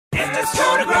Let's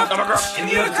go to Grumps. I'm a Grump.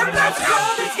 And you're Grumps. Let's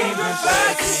go. This game Grumps.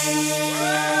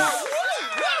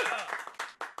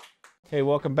 Hey,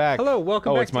 welcome back. Hello,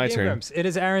 welcome back it's to my turn. GameGrumps. It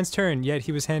is Aaron's turn, yet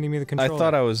he was handing me the controller. I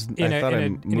thought I was. In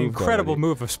an incredible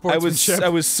move of sportsmanship. I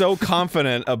was so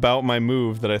confident about my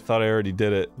move that I thought I already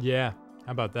did it. Yeah.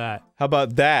 How about that? How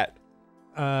about that?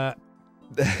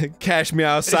 Cash me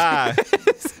outside.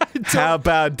 How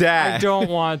about that? I don't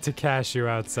want to cash you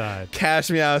outside. Cash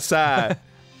me outside.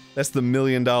 That's the $1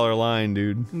 million line,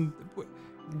 dude.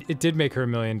 It did make her $1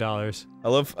 million.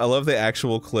 I love the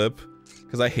actual clip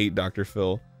because I hate Dr.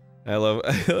 Phil. I love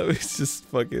it's just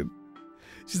fucking.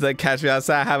 She's like, "Catch me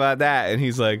outside. How about that?" And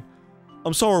he's like,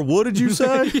 "I'm sorry. What did you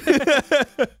say?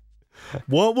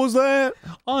 What was that?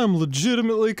 I'm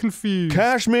legitimately confused.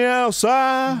 Cash me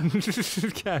outside.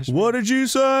 Cash. What did you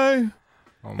say?"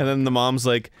 Oh and then the mom's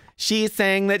like, "She's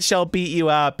saying that she'll beat you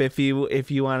up if you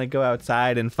want to go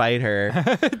outside and fight her."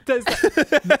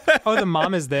 Oh, the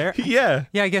mom is there? Yeah.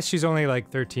 Yeah, I guess she's only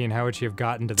like 13. How would she have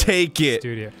gotten to the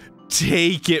studio?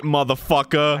 Take it,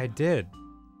 motherfucker. I did.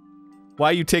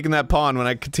 Why are you taking that pawn when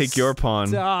I could take your pawn?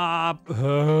 Stop.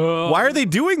 Why are they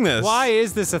doing this? Why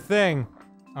is this a thing?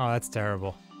 Oh, that's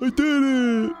terrible. I did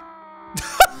it.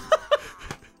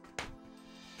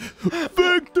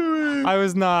 Victory. I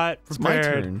was not prepared. It's my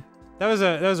turn. That was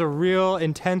a real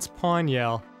intense pawn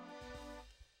yell.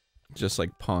 Just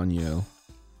like Ponyo,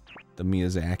 the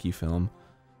Miyazaki film.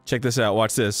 Check this out.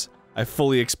 Watch this. I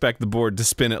fully expect the board to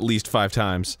spin at least 5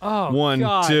 times. Oh, 1,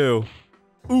 God. 2.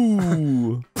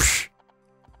 Ooh.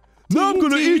 Now I'm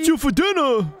gonna eat you for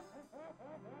dinner.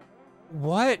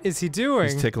 What is he doing?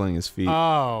 He's tickling his feet.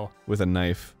 Oh. With a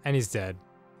knife. And he's dead.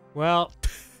 Well,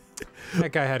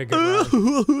 that guy had a good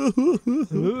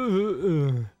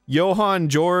run. Johann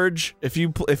George, if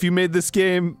you made this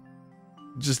game,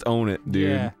 just own it, dude.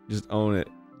 Yeah. Just own it.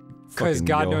 Because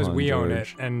God knows Johann we own it,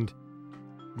 George. and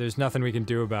there's nothing we can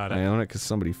do about it. I own it because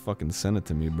somebody fucking sent it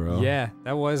to me, bro. Yeah,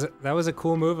 that was a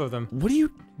cool move of them. What are you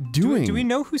doing? Do we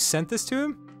know who sent this to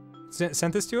him?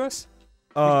 Sent this to us?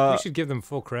 We should give them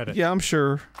full credit. Yeah, I'm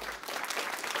sure.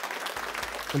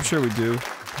 I'm sure we do.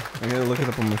 I gotta look it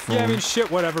up on my phone. Yeah, I mean,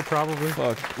 shit, whatever, probably.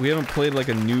 Fuck. We haven't played like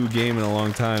a new game in a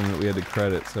long time that we had to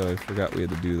credit, so I forgot we had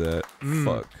to do that.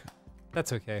 Fuck.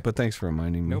 That's okay. But thanks for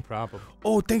reminding me. No problem.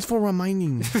 Oh, thanks for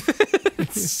reminding me.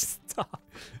 Stop.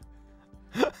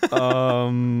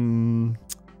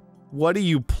 What are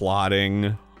you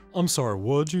plotting? I'm sorry,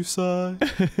 what'd you say?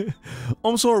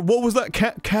 I'm sorry, what was that?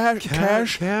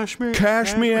 Cash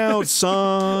me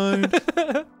outside.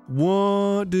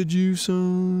 What did you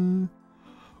say?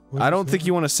 I don't think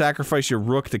you want to sacrifice your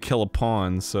rook to kill a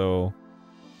pawn, so...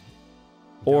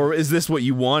 Or is this what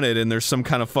you wanted and there's some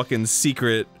kind of fucking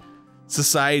secret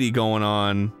society going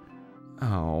on?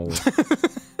 Oh.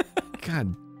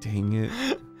 God dang it.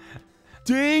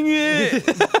 Dang it!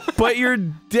 But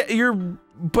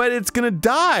but it's gonna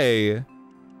die!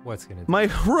 What's gonna die? My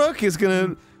rook is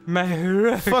gonna... My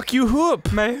rook. Fuck you,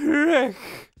 hoop! My rook.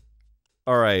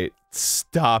 Alright,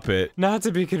 stop it. Not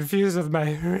to be confused with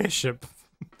my bishop.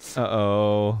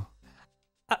 Uh-oh.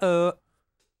 Uh-oh.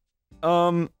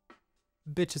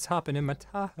 Bitch is hopping in my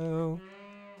Tahoe.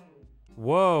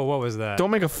 Whoa, what was that?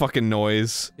 Don't make a fucking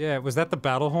noise. Yeah, was that the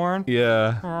battle horn?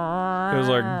 Yeah. It was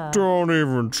like, don't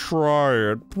even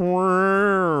try it.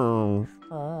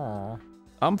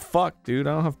 I'm fucked, dude.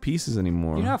 I don't have pieces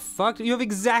anymore. You're not fucked. You have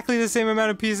exactly the same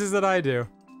amount of pieces that I do.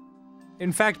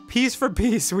 In fact, piece for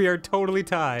piece, we are totally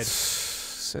tied.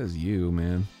 Says you,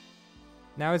 man.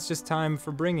 Now it's just time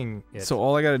for bringing it. So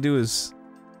all I gotta do is...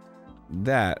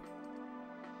 that.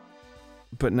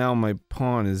 But now my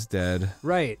pawn is dead.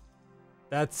 Right.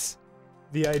 That's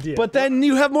the idea. But then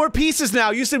you have more pieces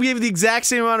now! You said we have the exact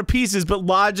same amount of pieces, but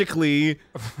logically...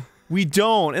 we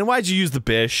don't. And why'd you use the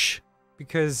bish?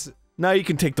 Because... now you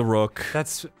can take the rook.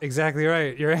 That's exactly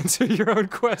right. You're answering your own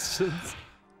questions.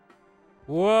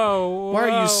 Whoa, Why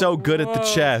are you so good at the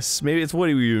chess? Maybe it's what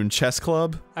are you in chess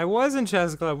club? I was in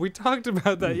chess club. We talked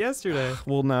about that yesterday.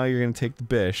 Well, now you're gonna take the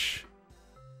bish.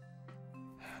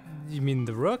 You mean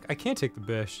the rook? I can't take the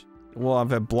bish. Well,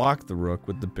 I've blocked the rook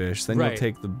with the bish, then you'll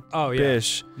take the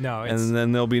bish. No, it's... and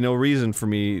then there'll be no reason for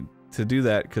me to do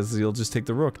that, because you'll just take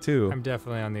the rook, too. I'm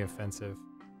definitely on the offensive.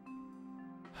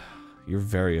 You're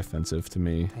very offensive to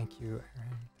me. Thank you,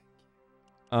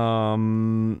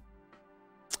 Aaron.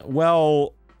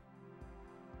 Well...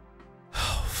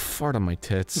 fart on my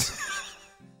tits.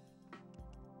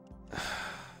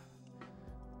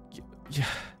 Yeah.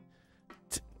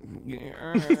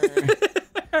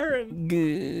 Aaron.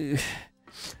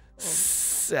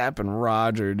 Zappin'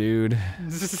 Roger, dude.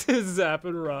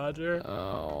 Zappin' Roger.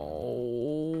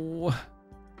 Oh.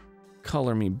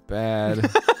 color me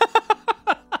bad.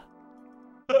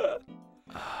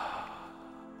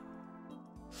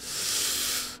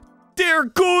 There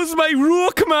goes my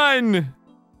rook, man!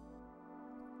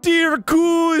 There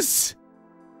goes!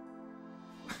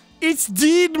 It's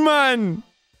dead, man!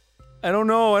 I don't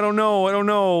know.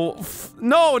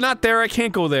 No, not there, I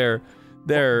can't go there.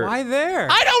 There. Why there?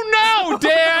 I don't know,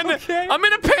 Dan! Okay. I'm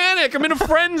in a panic, I'm in a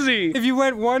frenzy! If you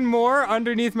went one more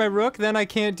underneath my rook, then I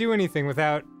can't do anything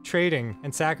without trading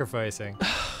and sacrificing.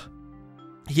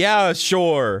 Yeah,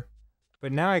 sure.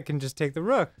 But now I can just take the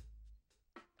rook.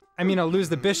 I mean, I'll lose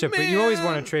the bishop, but you always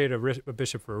want to trade a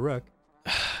bishop for a rook.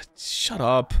 Shut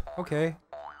up. Okay.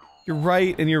 You're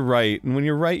right, and you're right. And when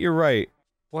you're right, you're right.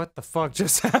 What the fuck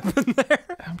just happened there?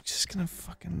 I'm just gonna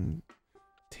fucking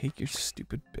take your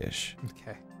stupid bish.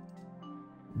 Okay.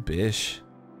 Bish.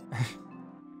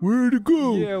 Where'd it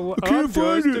go? Yeah, well, I can't I'm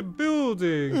find just it. a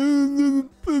building.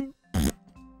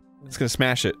 It's gonna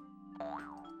smash it.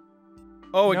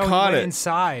 Oh, it No, he caught went it.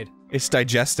 inside. It's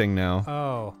digesting now.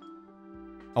 Oh.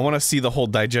 I want to see the whole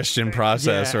digestion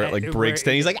process, Yeah, or it like where breaks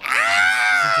down. He's like,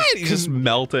 ah! He's just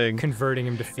melting. Converting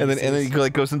him to feces. And then he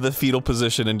like goes into the fetal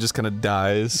position and just kind of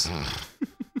dies.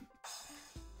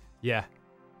 Yeah.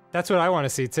 That's what I want to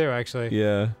see too, actually.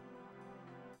 Yeah.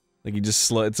 Like he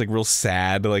just it's like real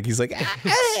sad. Like he's like,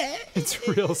 It's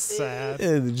real sad.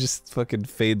 and it just fucking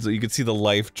fades. You can see the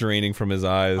life draining from his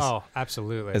eyes Oh,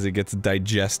 absolutely. as it gets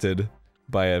digested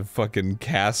by a fucking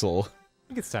castle. I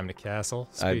think it's time to castle,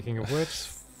 speaking of which.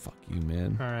 Fuck you,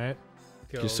 man. Alright.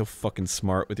 You're so fucking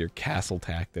smart with your castle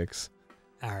tactics.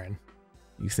 Aaron.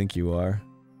 You think you are?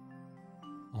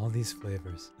 All these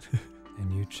flavors.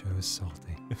 And you chose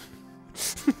salty.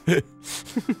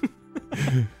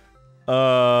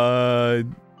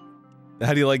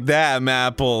 How do you like that,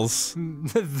 Mapples?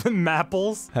 The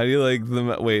Mapples? How do you like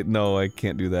the wait, no, I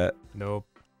can't do that. Nope.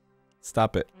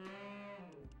 Stop it.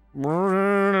 I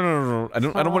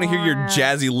don't want to hear your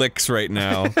jazzy licks right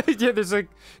now. Yeah, there's like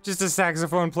just a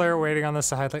saxophone player waiting on the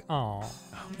side like, oh.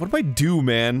 What do I do,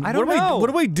 man? I don't know. What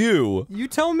do I do? You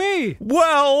tell me.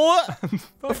 Well,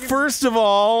 first of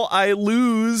all, I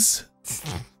lose.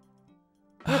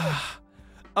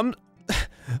 I'm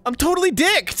totally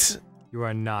dicked. You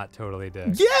are not totally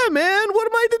dead. Yeah, man. What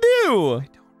am I to do?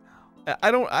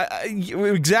 I don't know.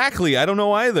 Exactly. I don't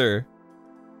know either.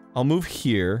 I'll move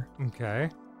here. Okay.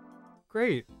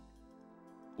 Great.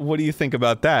 What do you think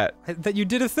about that? That you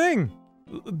did a thing.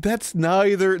 That's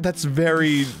neither. That's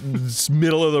very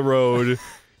middle of the road.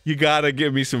 You gotta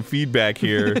give me some feedback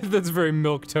here. That's very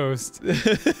milquetoast.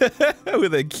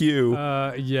 With a Q.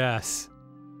 Yes.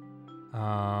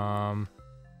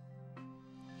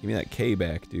 Give me that K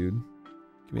back, dude.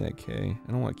 Give me that K.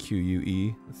 I don't want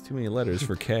Q-U-E. That's too many letters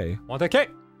for K. Want that K?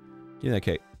 Give me that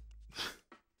K.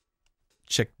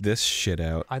 Check this shit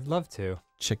out. I'd love to.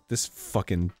 Check this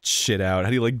fucking shit out. How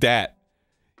do you like that?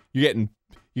 You're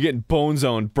getting bone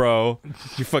zoned, bro.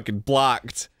 You're fucking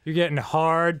blocked. You're getting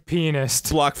hard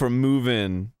penised. Blocked from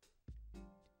moving.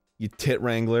 You tit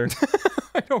wrangler.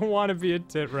 I don't want to be a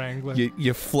tit wrangler.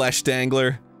 You flesh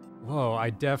dangler. Whoa, I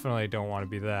definitely don't want to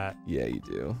be that. Yeah, you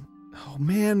do. Oh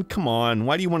man, come on.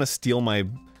 Why do you want to steal my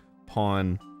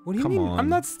pawn? What do you Come mean? on. I'm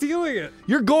not stealing it.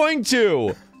 You're going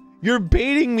to! You're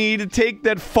baiting me to take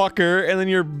that fucker, and then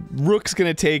your rook's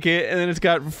gonna take it, and then it's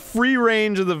got free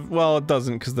range of the- well, it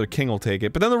doesn't, because the king will take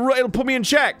it, but then it'll put me in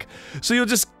check! So you'll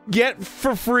just get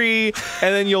for free,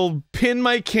 and then you'll pin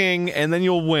my king, and then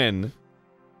you'll win.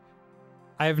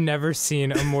 I have never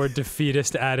seen a more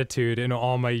defeatist attitude in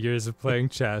all my years of playing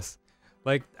chess.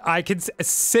 Like, I could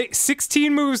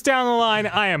 16 moves down the line,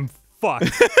 I am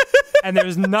fucked. And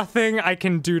there's nothing I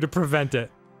can do to prevent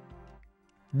it.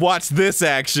 Watch this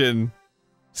action.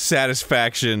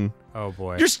 Satisfaction. Oh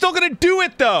boy. You're still gonna do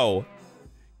it, though!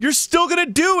 You're still gonna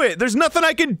do it! There's nothing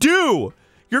I can do!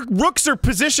 Your rooks are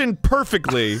positioned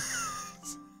perfectly.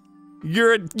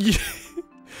 You're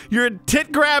a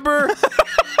tit grabber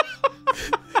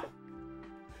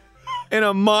and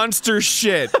a monster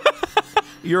shit.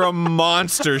 You're a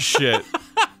monster shit.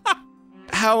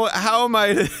 How am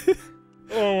I to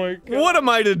Oh my god. what am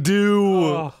I to do?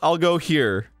 Oh. I'll go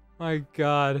here. My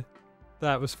god.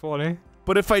 That was funny.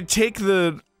 But if I take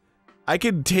I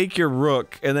could take your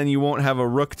rook, and then you won't have a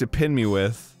rook to pin me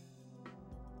with.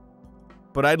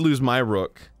 But I'd lose my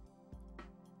rook.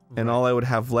 And all I would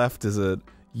have left is a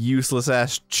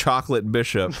useless-ass chocolate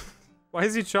bishop. Why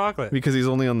is he chocolate? Because he's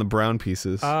only on the brown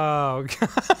pieces. Oh.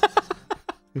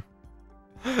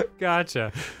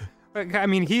 Gotcha. I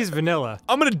mean, he's vanilla,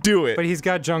 I'm gonna do it! but he's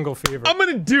got jungle fever. I'm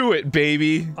gonna do it,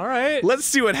 baby! Alright. Let's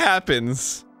see what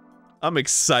happens. I'm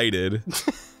excited.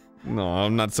 No,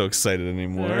 I'm not so excited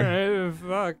anymore. Alright,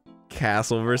 Fuck.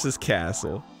 Castle versus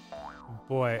castle.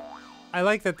 Boy. I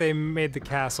like that they made the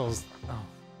castles. Oh,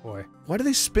 boy. Why do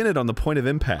they spin it on the point of I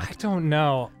impact? don't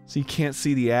know. So you can't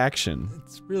see the action.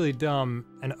 It's really dumb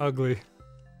and ugly.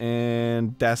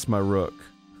 And that's my rook.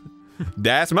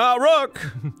 That's my rook!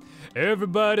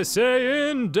 Everybody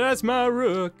saying, that's my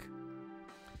rook.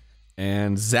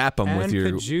 And zap him with your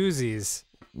Pajoozies.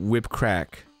 whip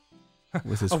crack.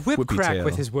 With his A whip whippy crack tail.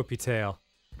 with his whoopee tail.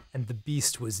 And the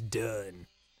beast was done.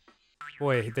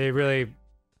 Boy, they really...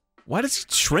 Why does he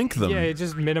shrink them? Yeah, it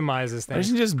just minimizes Why things.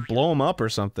 doesn't he just blow them up or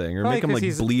something? Or Probably make them 'cause like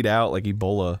he's- bleed out like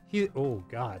Ebola? Oh,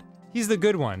 God. He's the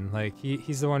good one. Like,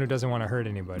 he's the one who doesn't want to hurt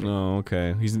anybody. Oh,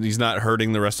 okay. He's not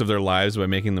hurting the rest of their lives by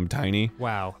making them tiny.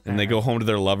 Wow. And they go home to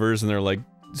their lovers and they're like,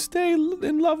 stay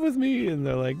in love with me. And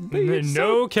they're like, but you're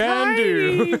No so can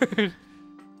tiny." do.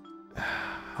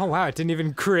 Oh, wow. It didn't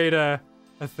even create a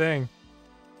thing.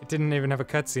 It didn't even have a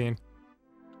cutscene.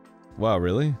 Wow,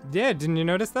 really? Yeah, didn't you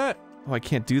notice that? Oh, I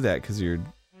can't do that because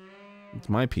it's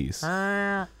my piece.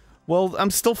 Well,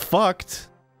 I'm still fucked.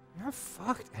 You're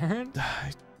fucked, Aaron.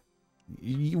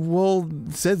 Well,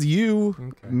 it says you,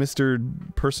 Okay. Mr.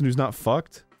 Person who's not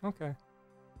fucked. Okay.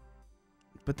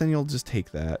 But then you'll just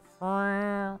take that.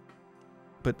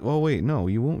 But, oh wait, no,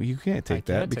 you won't, you can't take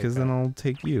that can't take because then that. I'll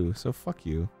take you, so fuck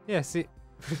you. Yeah, see.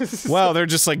 Wow, they're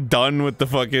just like done with the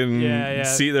fucking Yeah.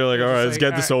 seat. They're like, They're alright, just let's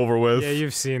like, get this "Alright, over with. Yeah,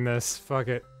 you've seen this. Fuck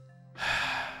it.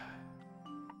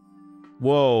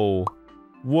 Whoa.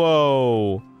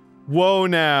 Whoa. Whoa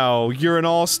now, you're an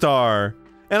all-star.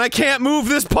 And I can't move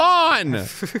this pawn!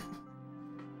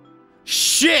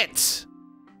 Shit!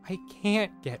 I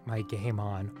can't get my game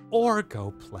on or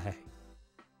go play.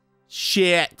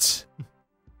 Shit!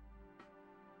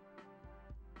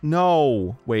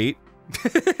 No. Wait.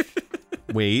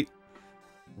 Wait.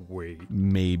 Wait.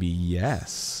 Maybe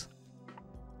yes.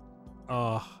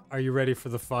 Are you ready for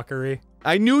the fuckery?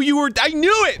 I knew you were- I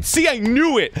knew it! See, I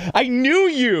knew it! I knew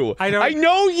you! I don't- I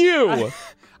know you!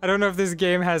 I don't know if this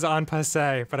game has en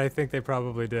passé, but I think they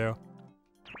probably do.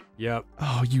 Yep.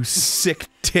 Oh, you sick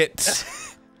tit.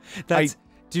 That's-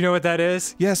 do you know what that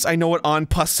is? Yes, I know what en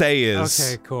passé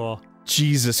is. Okay, cool.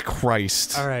 Jesus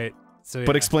Christ. Alright. So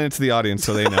But yeah. explain it to the audience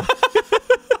so they know.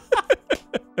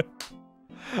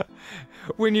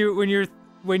 when you've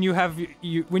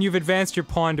advanced your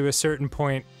pawn to a certain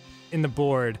point in the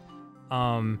board,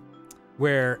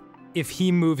 where if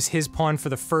he moves his pawn for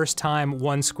the first time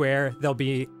 1 square, they'll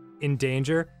be in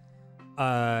danger.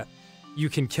 You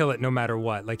can kill it no matter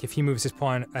what. Like if he moves his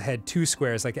pawn ahead 2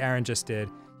 squares, like Aaron just did,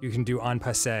 you can do en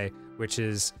passé, which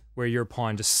is where your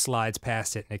pawn just slides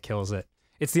past it and it kills it.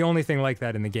 It's the only thing like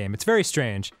that in the game. It's very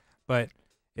strange, but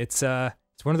it's one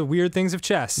of the weird things of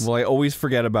chess. Well, I always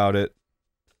forget about it.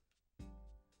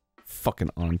 Fucking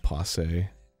en passé.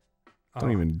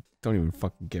 Don't even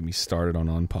fucking get me started on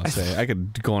en passé. I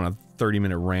could go on a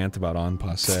 30-minute rant about en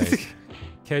passé.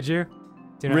 Could you?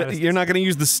 Do you know how to- You're not gonna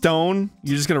use the stone?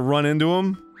 You're just gonna run into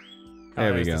him? Oh,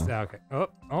 There we there's go. this- okay.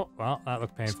 Oh, well, that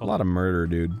looked It's a painful. lot of murder,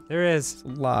 dude. There is. It's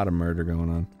a lot of murder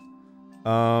going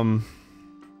on.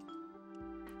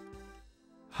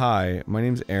 Hi, my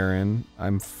name's Aaron.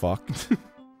 I'm fucked.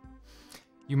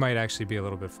 You might actually be a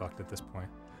little bit fucked at this point.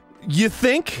 You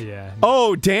think? Yeah.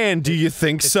 Oh, Dan, do you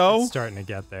think so? It's starting to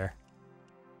get there.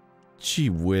 Gee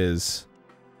whiz.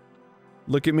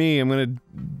 Look at me, I'm gonna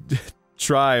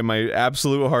try my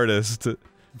absolute hardest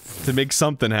to make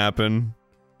something happen.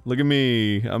 Look at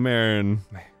me, I'm Aaron.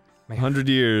 100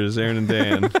 years, Aaron and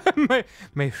Dan.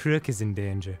 my rook is in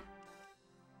danger.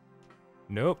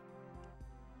 Nope.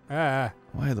 Ah.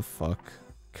 Why the fuck?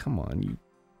 Come on, you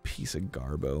piece of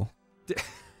garbo.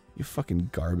 You fucking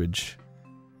garbage.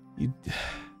 You... Do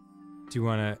you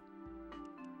wanna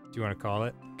call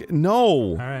it?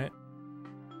 No! Alright.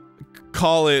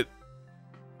 Call it...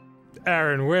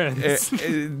 Aaron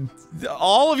wins.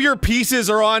 all of your pieces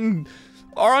are on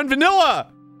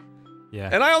vanilla! Yeah.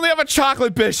 And I only have a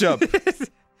chocolate bishop!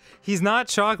 He's not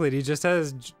chocolate, he just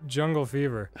has jungle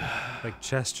fever. Like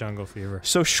chess jungle fever.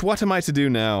 So what am I to do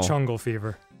now? Jungle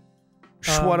fever.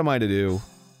 What am I to do?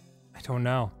 I don't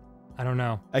know. I don't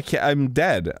know. I can't- I'm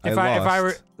dead. If I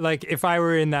lost. if I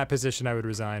were in that position, I would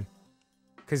resign.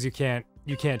 Cause you can't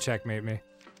checkmate me.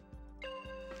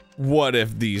 What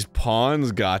if these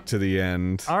pawns got to the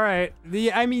end? Alright.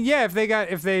 I mean, yeah,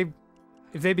 if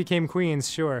they became queens,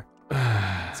 sure.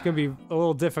 It's gonna be a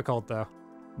little difficult though.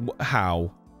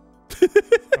 How?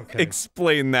 Okay.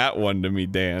 Explain that one to me,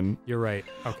 Dan. You're right.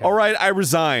 Okay. Alright, I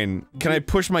resign. Can I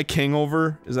push my king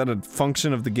over? Is that a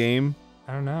function of the game?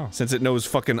 I don't know. Since it knows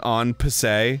fucking en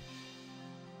passé?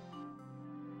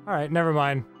 Alright, never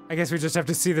mind. I guess we just have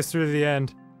to see this through to the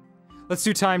end. Let's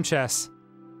do time chess.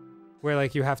 Where,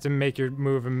 like, you have to make your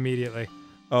move immediately.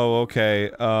 Oh, okay.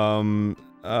 What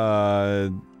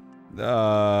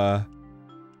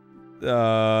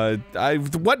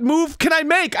move can I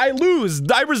make? I lose.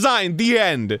 I resign. The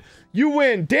end. You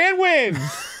win. Dan wins.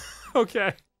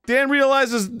 Okay. Dan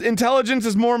realizes intelligence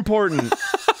is more important.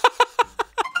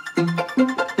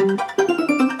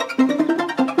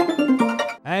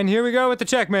 And here we go with the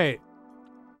checkmate.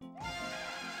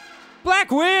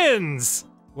 Black wins!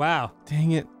 Wow.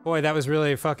 Dang it. Boy, that was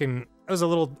really fucking... That was a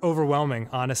little overwhelming,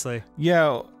 honestly.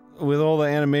 Yeah, with all the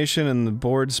animation and the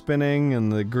board spinning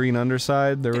and the green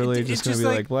underside, they're really just gonna be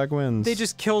like, black wins. They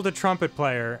just killed a trumpet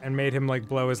player and made him, like,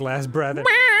 blow his last breath.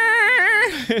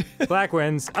 Black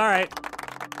wins. Alright.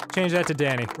 Change that to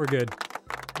Danny. We're good.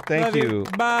 Thank Love you.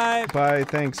 Bye. Bye,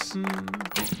 thanks.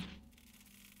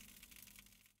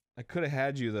 I could have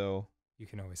had you, though. You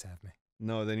can always have me.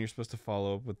 No, then you're supposed to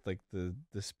follow up with, like, the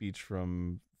speech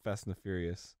from Fast and the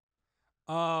Furious.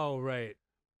 Oh, right.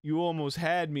 You almost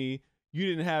had me. You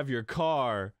didn't have your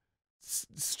car.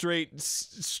 Straight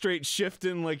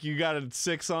shifting like you got a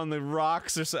 6 on the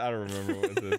rocks or so. I don't remember what it is.